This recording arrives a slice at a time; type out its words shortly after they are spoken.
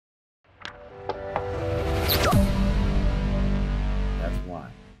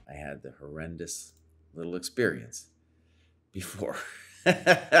had the horrendous little experience before.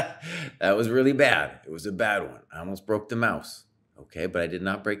 That was really bad. It was a bad one. I almost broke the mouse. Okay, but I did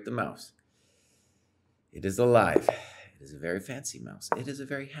not break the mouse. It is alive. It is a very fancy mouse. It is a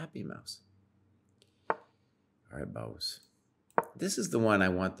very happy mouse. All right, bows. This is the one I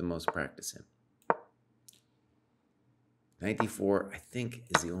want the most practice in. 94, I think,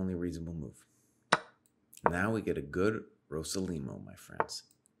 is the only reasonable move. Now we get a good Rosalimo, my friends.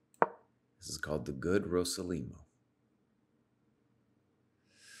 This is called the good Rosalimo.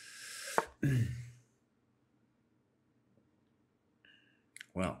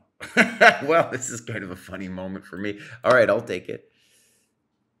 Well, well, this is kind of a funny moment for me. All right, I'll take it.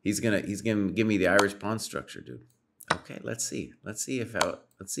 He's gonna give me the Irish pawn structure, dude. Okay, let's see. Let's see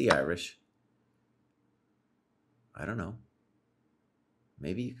Irish. I don't know.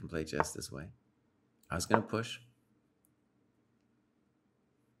 Maybe you can play chess this way. I was gonna push.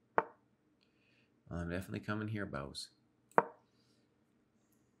 Well, I'm definitely coming here, bows.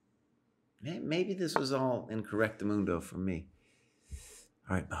 Maybe this was all incorrectamundo for me.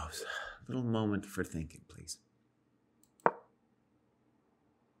 All right, bows. A little moment for thinking, please.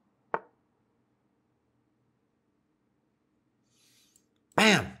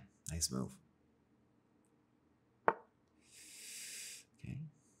 Bam! Nice move. Okay.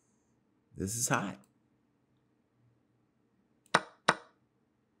 This is hot. Let's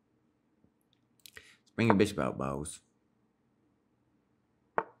bring your bishop out, bows.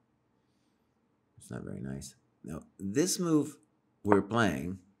 It's not very nice. No, this move we're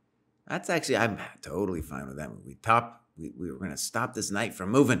playing, that's actually, I'm totally fine with that move. We were going to stop this knight from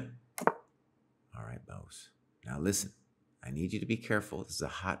moving. All right, bows. Now listen. I need you to be careful. This is a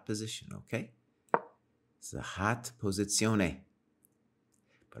hot position, okay? This is a hot posizione.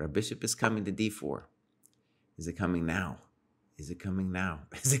 But our bishop is coming to d4. Is it coming now? Is it coming now?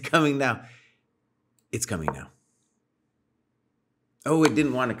 Is it coming now? It's coming now. Oh, it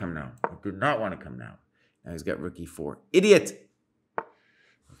didn't want to come now. It did not want to come now. Now he's got rook e4. Idiot!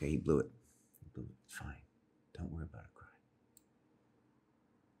 Okay, he blew it. He blew it. It's fine. Don't worry about it. Cry.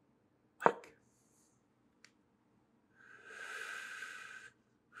 Whack.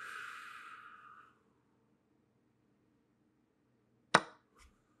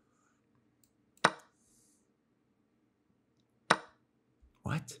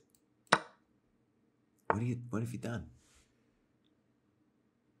 What? What have you done?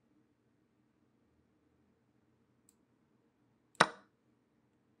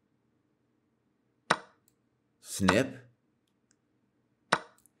 Snip.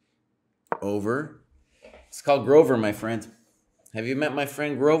 Over. It's called Grover, my friend. Have you met my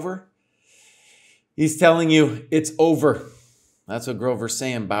friend Grover? He's telling you it's over. That's what Grover's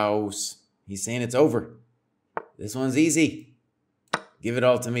saying, bows. He's saying it's over. This one's easy. Give it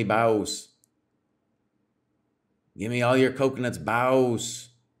all to me, bows. Give me all your coconuts, bows.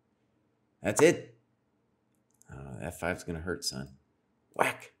 That's it. That five's going to hurt, son.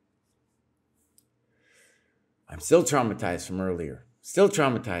 Whack. I'm still traumatized from earlier. Still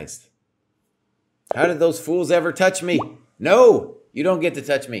traumatized. How did those fools ever touch me? No, you don't get to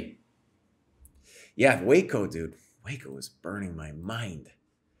touch me. Yeah, Waco, dude. Waco was burning my mind.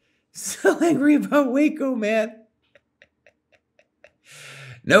 So angry about Waco, man.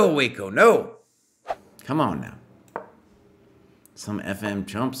 No, Waco, no. Come on now. Some FM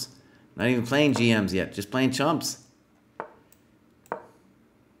chumps. Not even playing GMs yet. Just playing chumps. All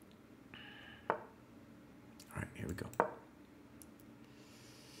right, here we go.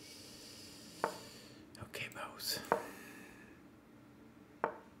 Okay, bows.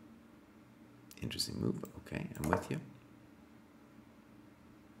 Interesting move. Okay, I'm with you.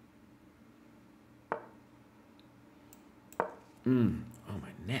 Oh,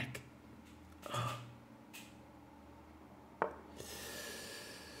 my neck. Oh.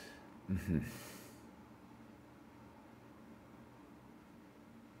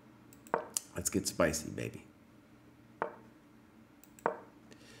 Let's get spicy, baby.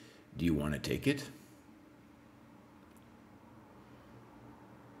 Do you want to take it?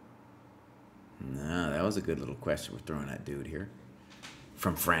 No, that was a good little question we're throwing at dude here.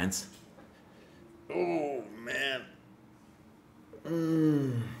 From France. Oh, man.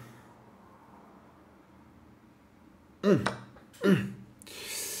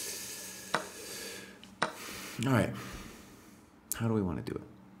 All right. How do we want to do it?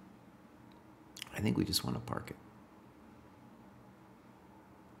 I think we just want to park it.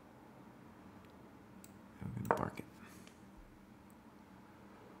 We're going to park it.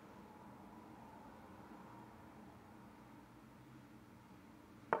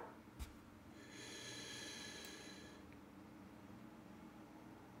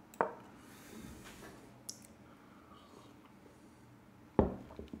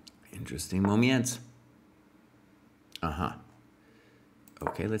 Interesting moments. Uh-huh.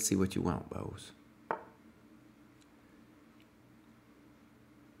 Okay, let's see what you want, bows.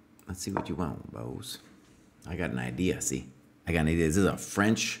 Let's see what you want, bows. I got an idea, see? I got an idea. This is a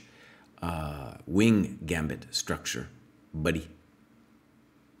French wing gambit structure, buddy.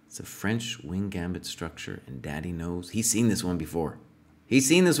 It's a French wing gambit structure, and Daddy knows. He's seen this one before. He's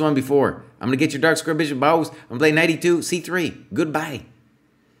seen this one before. I'm going to get your dark square bishop bows. I'm going to play knight e2, c3. Goodbye.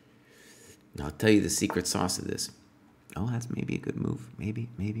 And I'll tell you the secret sauce of this. Oh, that's maybe a good move. Maybe.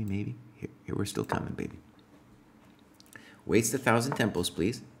 Here we're still coming, baby. Waits 1,000 tempos,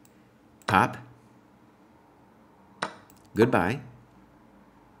 please. Pop. Goodbye.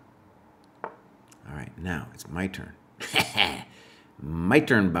 All right, now it's my turn. My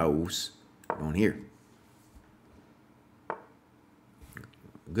turn, bows. Going here.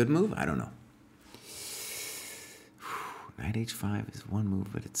 Good move? I don't know. Knight h5 is one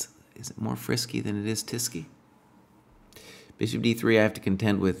move, but is it more frisky than it is tisky? Bishop d3, I have to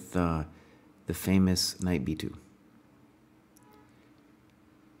contend with the famous knight b2.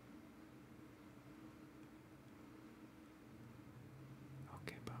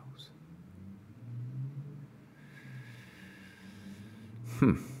 Okay, bows.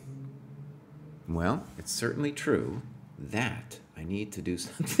 Well, it's certainly true that I need to do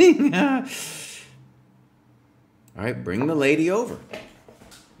something. All right, bring the lady over.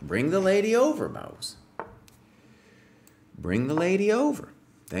 Bring the lady over, bows. Bring the lady over.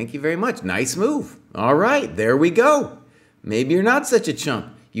 Thank you very much. Nice move. All right, there we go. Maybe you're not such a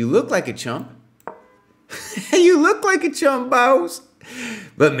chump. You look like a chump. You look like a chump, bows.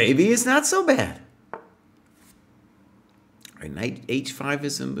 But maybe it's not so bad. All right, knight h5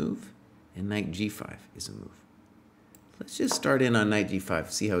 is a move, and knight g5 is a move. Let's just start in on knight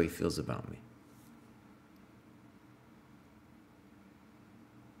g5, see how he feels about me.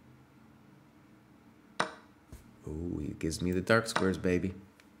 Oh, he gives me the dark squares, baby.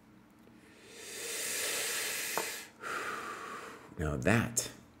 Now that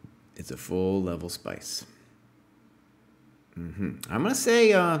is a full level spice. I'm going to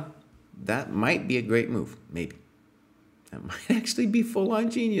say that might be a great move, maybe. That might actually be full-on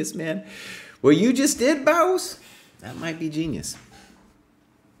genius, man. What you just did, bows, that might be genius.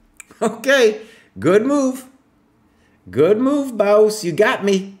 Okay, good move. Good move, bows. You got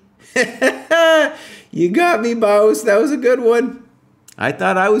me. You got me, bows. That was a good one. I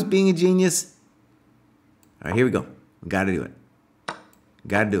thought I was being a genius. All right, here we go. We got to do it.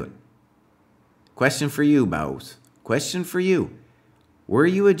 Got to do it. Question for you, bows. Question for you. Were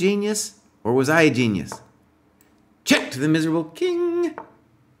you a genius or was I a genius? Check to the miserable king.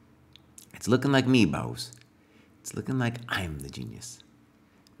 It's looking like me, bows. It's looking like I'm the genius.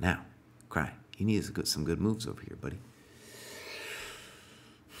 Now, cry. You need some good moves over here, buddy.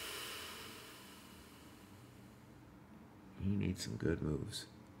 You need some good moves.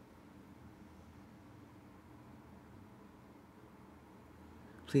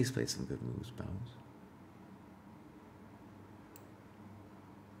 Please play some good moves, bows.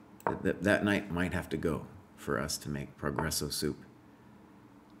 That knight might have to go for us to make Progresso soup.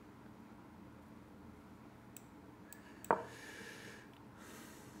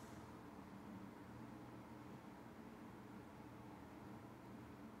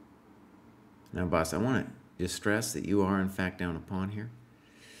 Now, boss, I want to just stress that you are, in fact, down a pawn here.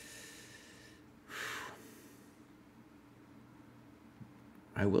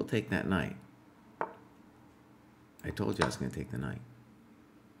 I will take that knight. I told you I was going to take the knight.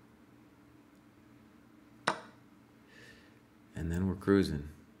 And then we're cruising.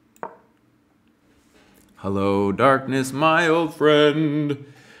 Hello, darkness, my old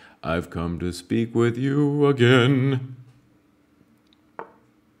friend. I've come to speak with you again.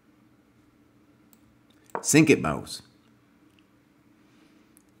 Sink it, bows.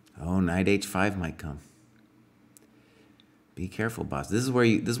 Oh, knight h5 might come. Be careful, boss. This is where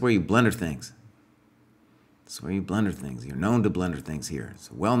you blunder things. This is where you blunder things. You're known to blunder things here.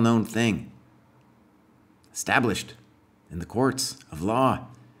 It's a well-known thing. Established in the courts of law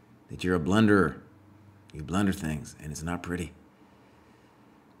that you're a blunderer. You blunder things, and it's not pretty.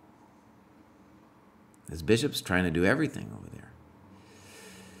 This bishop's trying to do everything over there.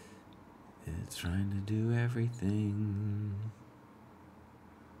 It's trying to do everything.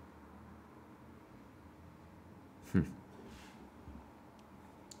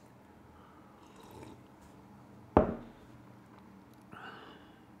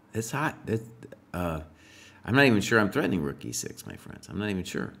 It's hot. I'm not even sure I'm threatening rook e6, my friends. I'm not even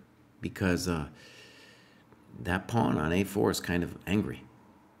sure. Because that pawn on a4 is kind of angry.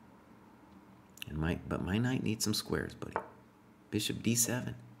 But my knight needs some squares, buddy. Bishop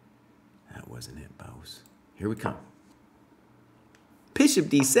d7. That wasn't it, boss. Here we come. Bishop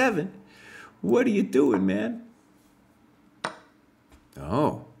d7? What are you doing, man?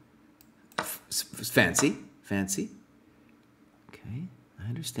 Oh. Fancy. Fancy. Okay. I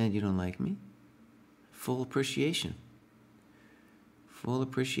understand you don't like me. Full appreciation. Full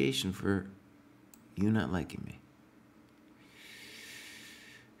appreciation for you not liking me.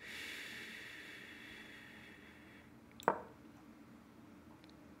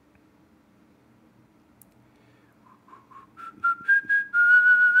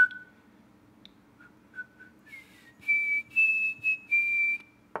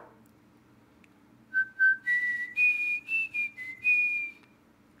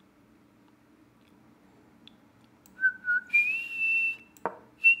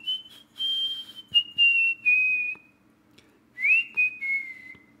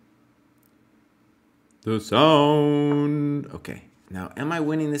 The sound. Okay, now am I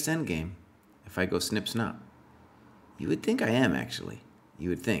winning this endgame if I go snip snap? You would think I am, actually. You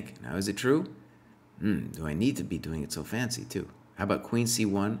would think. Now, is it true? Do I need to be doing it so fancy, too? How about queen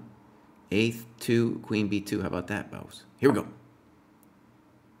c1, a2, queen b2? How about that, boss? Here we go.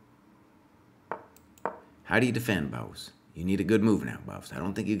 How do you defend, boss? You need a good move now, boss. I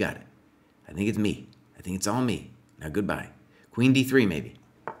don't think you got it. I think it's me. I think it's all me. Now, goodbye. Queen d3, maybe.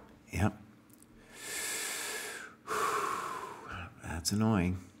 Yep. That's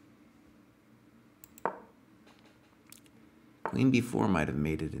annoying. Queen b4 might have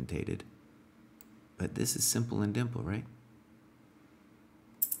mated and tated. But this is simple and dimple, right?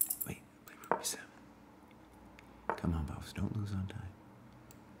 Wait, play rook b7. Come on, boss, don't lose on time.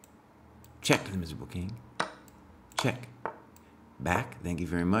 Check to the miserable king. Check. Back, thank you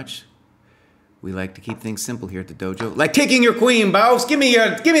very much. We like to keep things simple here at the dojo. Like taking your queen, boss. Give me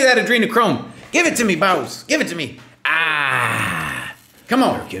that adrenochrome. Give it to me, boss. Give it to me. Ah. Come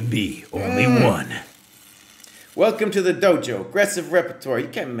on. There can be only one. Welcome to the dojo. Aggressive repertoire. You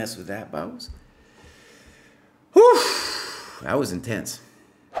can't mess with that, boss. Whew. That was intense.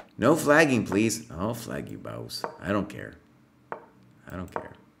 No flagging, please. I'll flag you, boss. I don't care. I don't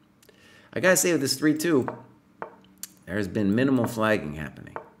care. I gotta say with this 3-2, there's been minimal flagging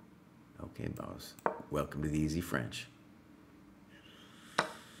happening. Okay, boss. Welcome to the easy French.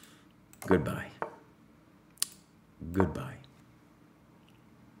 Goodbye. Goodbye.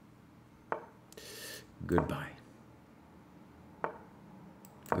 Goodbye.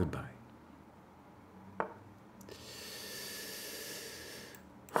 Goodbye.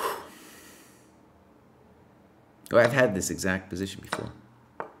 Oh, I've had this exact position before.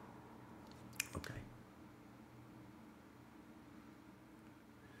 Okay.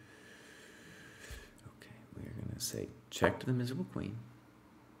 Okay, we're going to say check to the miserable queen.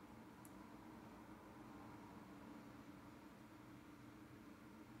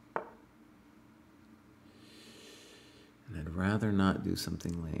 And I'd rather not do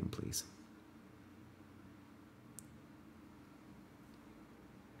something lame, please.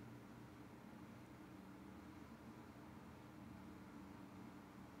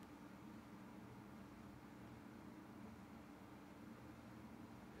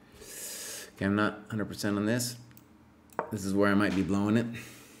 Okay, I'm not 100% on this. This is where I might be blowing it.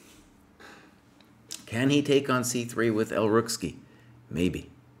 Can he take on c3 with El Rooksky?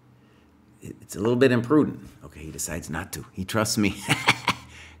 Maybe. It's a little bit imprudent. Okay, he decides not to. He trusts me.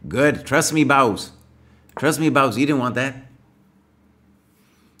 Good. Trust me, bows. Trust me, bows. You didn't want that.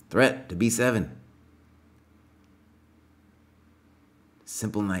 Threat to b7.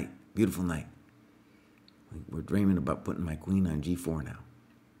 Simple knight. Beautiful knight. We're dreaming about putting my queen on g4 now.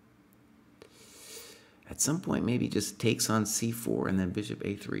 At some point, maybe just takes on c4 and then bishop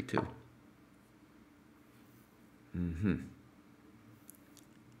a3 too.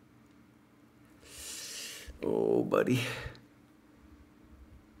 Oh, buddy.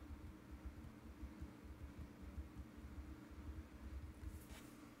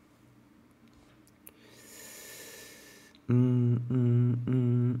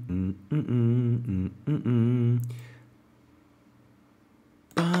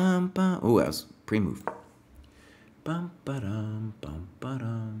 Oh, that was pre-move.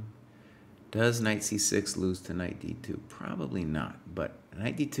 Does knight c6 lose to knight d2? Probably not, but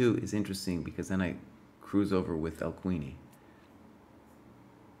knight d2 is interesting because then I cruise over with El Queenie.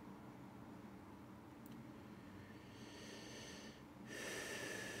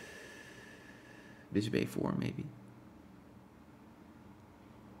 Bishop a4, maybe.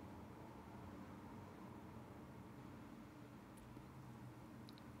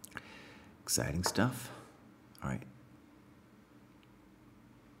 Exciting stuff. All right.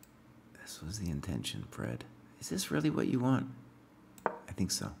 This was the intention, Fred. Is this really what you want? I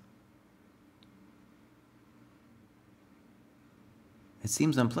think so. It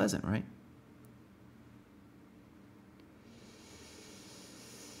seems unpleasant, right?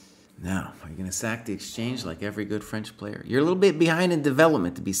 Now, are you going to sack the exchange like every good French player? You're a little bit behind in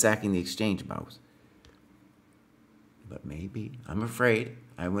development to be sacking the exchange, Baus. But maybe. I'm afraid.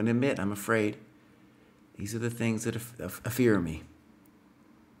 I wouldn't admit I'm afraid. These are the things that fear me.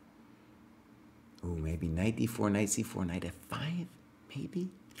 Ooh, maybe knight d4, knight c4, knight f5? Maybe?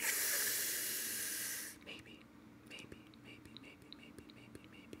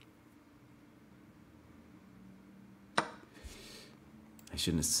 I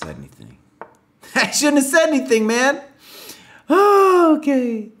shouldn't have said anything. I shouldn't have said anything, man. Oh,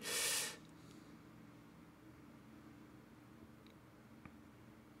 okay.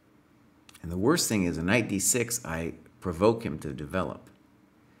 And the worst thing is a knight d6, I provoke him to develop.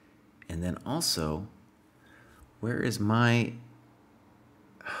 And then also, where does my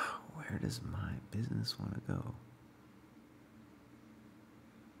business want to go?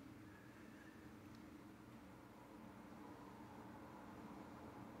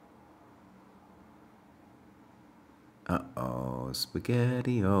 Uh-oh,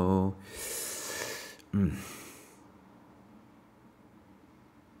 spaghetti-o.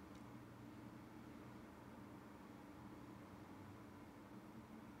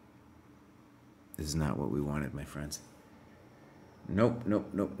 This is not what we wanted, my friends. Nope, nope,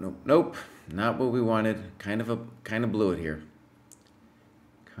 nope, nope, nope. Not what we wanted. Kind of blew it here.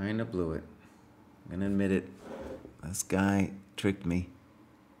 Kind of blew it. I'm gonna admit it. This guy tricked me.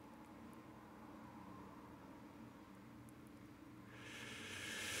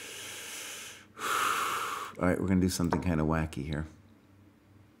 All right, we're gonna do something kind of wacky here.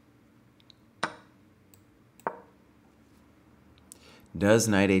 Does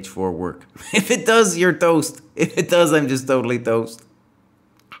knight h4 work? If it does, you're toast. If it does, I'm just totally toast.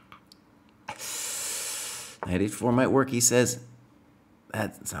 Knight h4 might work, he says.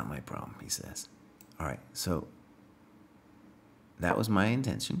 That's not my problem, he says. All right, so that was my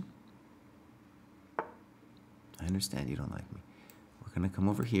intention. I understand you don't like me. We're gonna come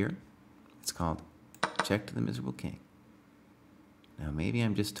over here. It's called check to the miserable king. Now maybe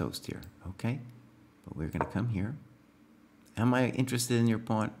I'm just toast here, okay? But we're gonna come here. Am I interested in your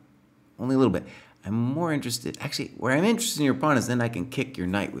pawn? Only a little bit. I'm more interested, actually, where I'm interested in your pawn is then I can kick your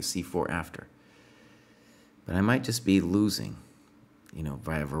knight with c4 after. But I might just be losing, you know,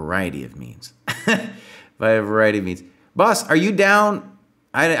 by a variety of means. By a variety of means. Boss, are you down?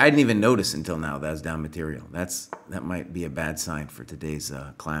 I didn't even notice until now that was down material. That might be a bad sign for today's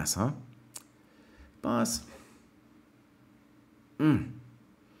class, huh? Boss. Oh,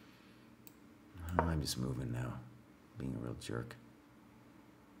 I'm just moving now. Being a real jerk.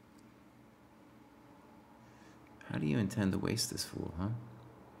 How do you intend to waste this fool, huh?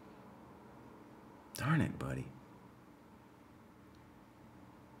 Darn it, buddy.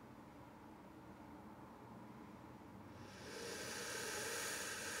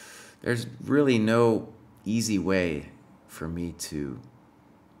 There's really no easy way for me to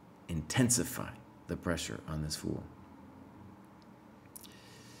intensify the pressure on this fool.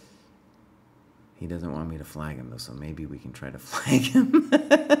 He doesn't want me to flag him, though, so maybe we can try to flag him.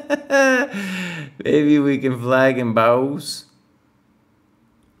 Maybe we can flag him, boss.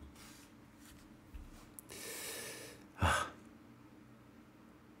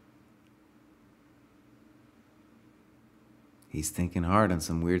 He's thinking hard on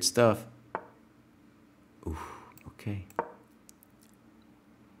some weird stuff. Ooh, okay.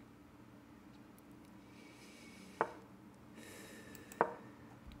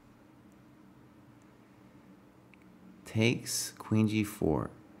 Takes queen g4,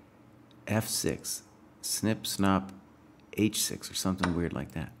 f6, snip, snop, h6, or something weird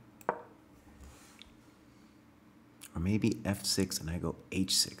like that. Or maybe f6 and I go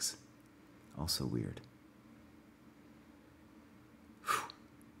h6. Also weird.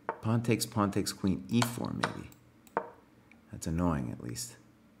 Pawn takes queen e4 maybe. That's annoying at least.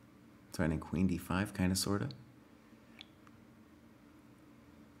 Threatening queen d5 kind of sort of.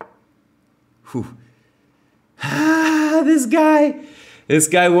 Whew. Ah, this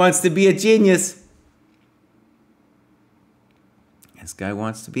guy wants to be a genius. This guy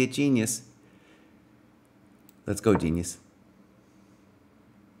wants to be a genius. Let's go, genius.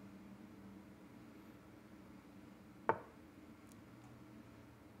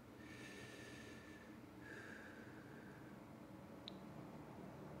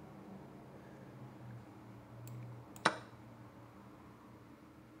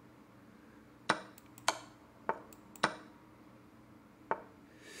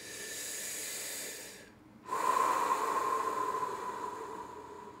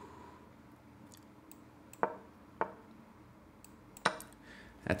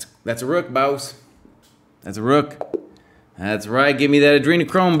 That's a rook, boss. That's a rook. That's right. Give me that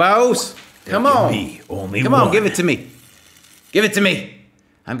adrenochrome, boss. Come on. Come on, give it to me. Give it to me.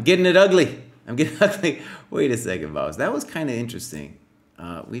 I'm getting it ugly. I'm getting ugly. Wait a second, boss. That was kind of interesting.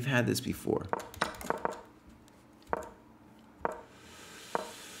 We've had this before.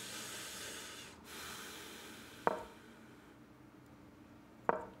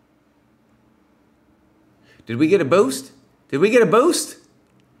 Did we get a boost? Did we get a boost?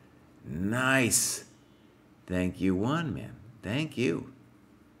 Nice. Thank you, one man. Thank you.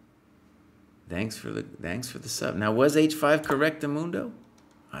 Thanks for the sub. Now, was H5 correct, Amundo?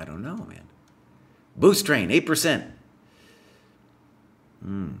 I don't know, man. Boost train, 8%.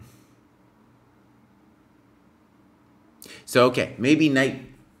 So okay, maybe knight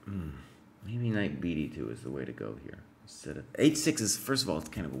BD2 is the way to go here. Instead of H6 is, first of all, it's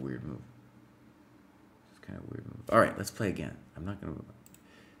kind of a weird move. All right, let's play again. I'm not gonna.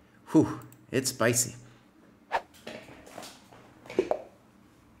 Whew, it's spicy.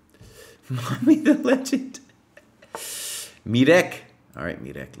 Mommy the legend. Mirek. All right,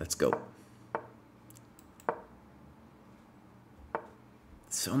 Mirek, let's go.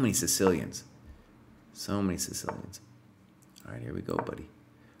 So many Sicilians. So many Sicilians. All right, here we go, buddy.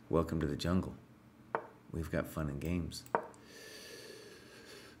 Welcome to the jungle. We've got fun and games.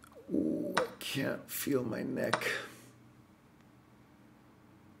 Ooh, I can't feel my neck.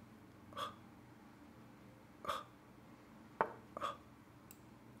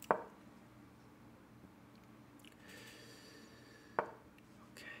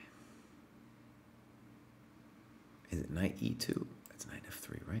 Okay. Is it knight E2? That's knight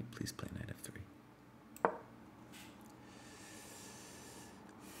F3, right? Please play knight F3.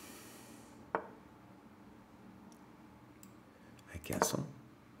 I castle.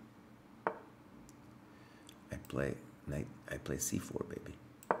 I play C4, baby.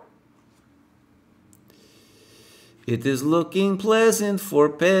 It is looking pleasant for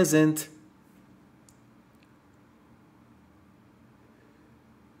peasant.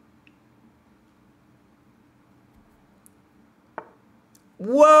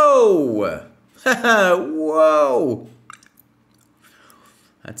 Whoa! Whoa!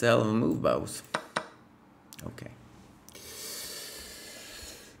 That's a hell of a move, boss. Okay.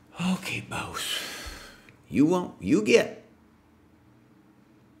 Okay, boss. You won't. You get.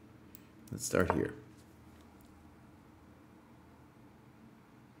 Let's start here.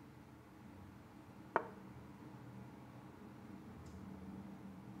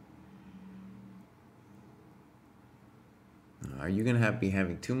 Are you going to be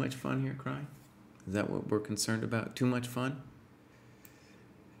having too much fun here, Cry? Is that what we're concerned about? Too much fun?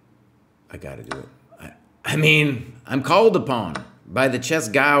 I got to do it. I mean, I'm called upon by the chess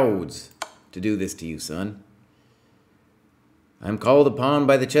gods to do this to you, son. I'm called upon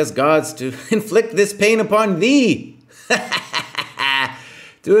by the chess gods to inflict this pain upon thee.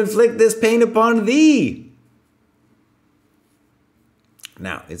 To inflict this pain upon thee.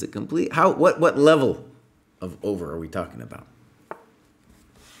 Now, is it complete? What level of over are we talking about?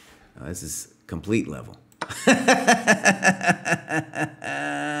 Now, this is complete level.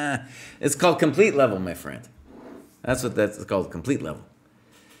 It's called complete level, my friend. That's what that's called, complete level.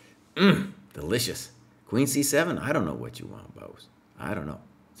 Delicious. Queen C7, I don't know what you want, boss. I don't know.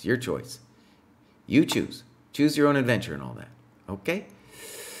 It's your choice. You choose. Choose your own adventure and all that. Okay?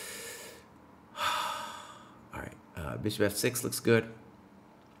 All right. Bishop F6 looks good.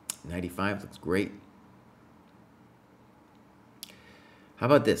 95 looks great. How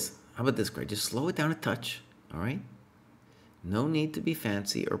about this? How about this, Greg? Just slow it down a touch. All right? No need to be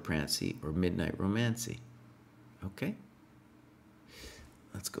fancy or prancy or midnight romancy. Okay?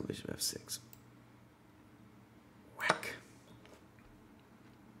 Let's go Bishop F6. Whack.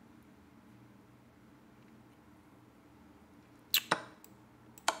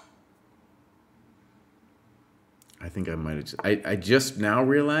 I think I might have just, I just now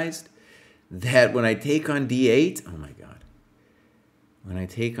realized that when I take on D8, oh my God. When I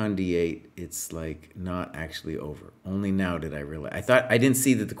take on D8, it's like not actually over. Only now did I realize. I didn't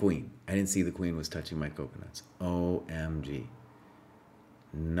see that the queen was touching my coconuts. OMG.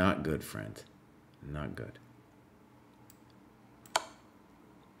 Not good, friend. Not good.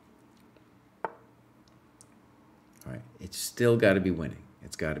 All right, it's still got to be winning.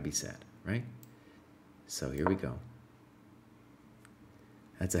 It's got to be set, right? So here we go.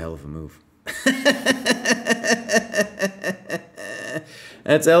 That's a hell of a move.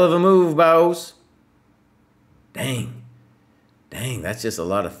 That's a hell of a move, boss. Dang. Dang, that's just a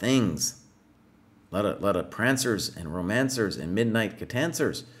lot of things. A lot of prancers and romancers and midnight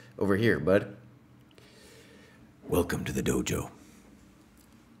catancers over here, bud. Welcome to the dojo.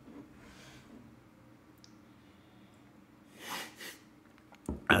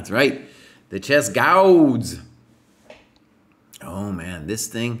 That's right. The chess gouds. Oh, man. This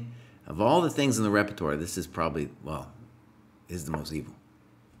thing, of all the things in the repertoire, this is probably, well, is the most evil.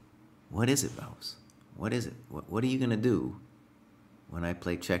 What is it, Bows? What is it? What are you going to do when I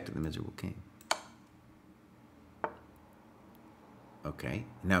play check to the miserable king? Okay.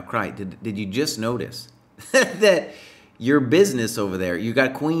 Now, Cry, did you just notice that your business over there, you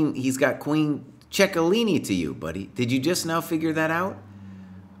got queen, he's got queen Cecchini to you, buddy. Did you just now figure that out?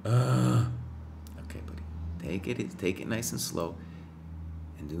 Okay, buddy. Take it nice and slow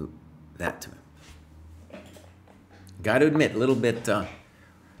and do that to him. Got to admit, a little bit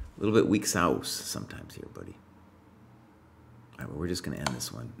weak sauce sometimes here, buddy. All right, well, we're just going to end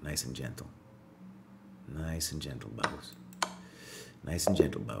this one nice and gentle. Nice and gentle, Bows. Nice and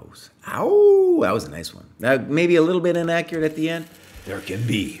gentle, Bows. Ow! That was a nice one. Now, maybe a little bit inaccurate at the end. There can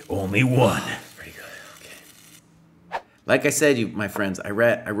be only one. Pretty good. Okay. Like I said, my friends, I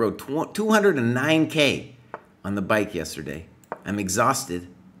rode 209K on the bike yesterday. I'm exhausted,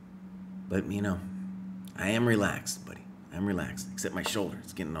 but, you know, I am relaxed, buddy. I'm relaxed, except my shoulder.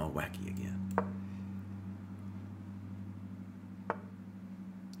 It's getting all wacky again.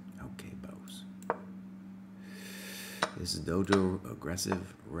 Okay, Bows. This is Dojo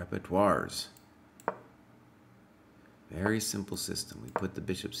Aggressive Repertoires. Very simple system. We put the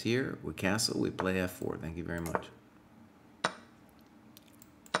bishops here, we castle, we play f4. Thank you very much.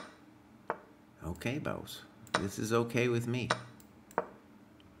 Okay, Bows. This is okay with me.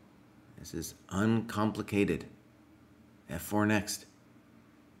 This is uncomplicated. f4 next.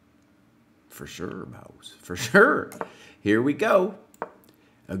 For sure, Bows. For sure. Here we go.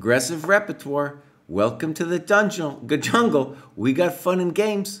 Aggressive repertoire. Welcome to the jungle. We got fun and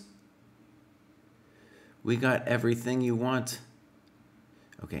games. We got everything you want.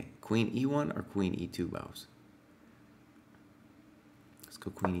 Okay, queen e1 or queen e2, Bows? Let's go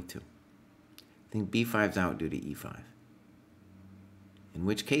queen e2. I think b5's out due to e5. In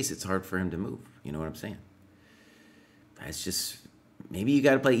which case, it's hard for him to move. You know what I'm saying? That's just, maybe you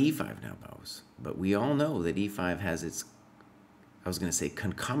got to play e5 now, Bows. But we all know that e5 has its, I was going to say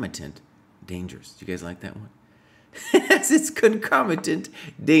concomitant dangers. Do you guys like that one? Has its concomitant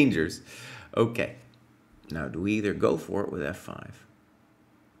dangers. Okay. Now, do we either go for it with f5?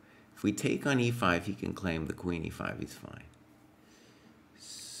 If we take on e5, he can claim the queen e5. He's fine.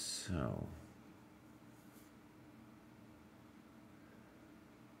 So,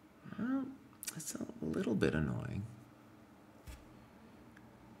 well, that's a little bit annoying.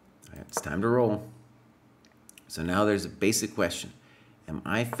 All right, it's time to roll. So now there's a basic question. Am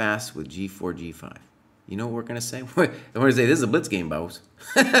I fast with g4, g5? You know what we're going to say? We're going to say this is a blitz game, Bows.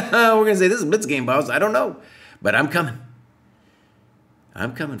 We're going to say this is a blitz game, Bows. I don't know, but I'm coming.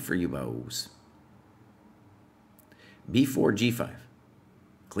 I'm coming for you, Bows. b4, g5.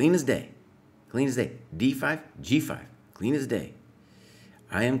 Clean as day. Clean as day. d5, g5. Clean as day.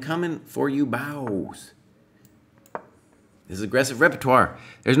 I am coming for you, Bows. This is aggressive repertoire.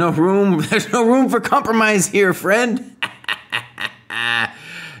 There's no room for compromise here, friend.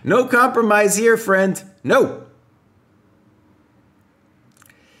 No compromise here, friend. No.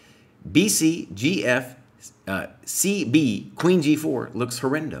 BC, GF, CB, Queen G4 looks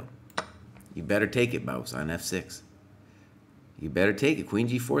horrendo. You better take it, Bows, on F6. You better take it. Queen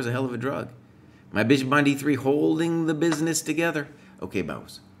G4 is a hell of a drug. My bishop on D3 holding the business together. Okay,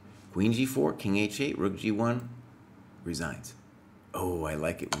 Bows. Queen G4, King H8, Rook G1 resigns. Oh, I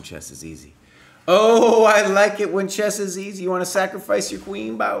like it when chess is easy. Oh, I like it when chess is easy. You want to sacrifice your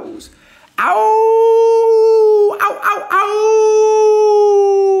queen, Bows? Ow! Ow, ow, ow!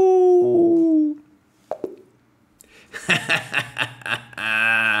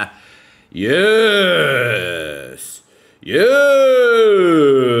 Yeah!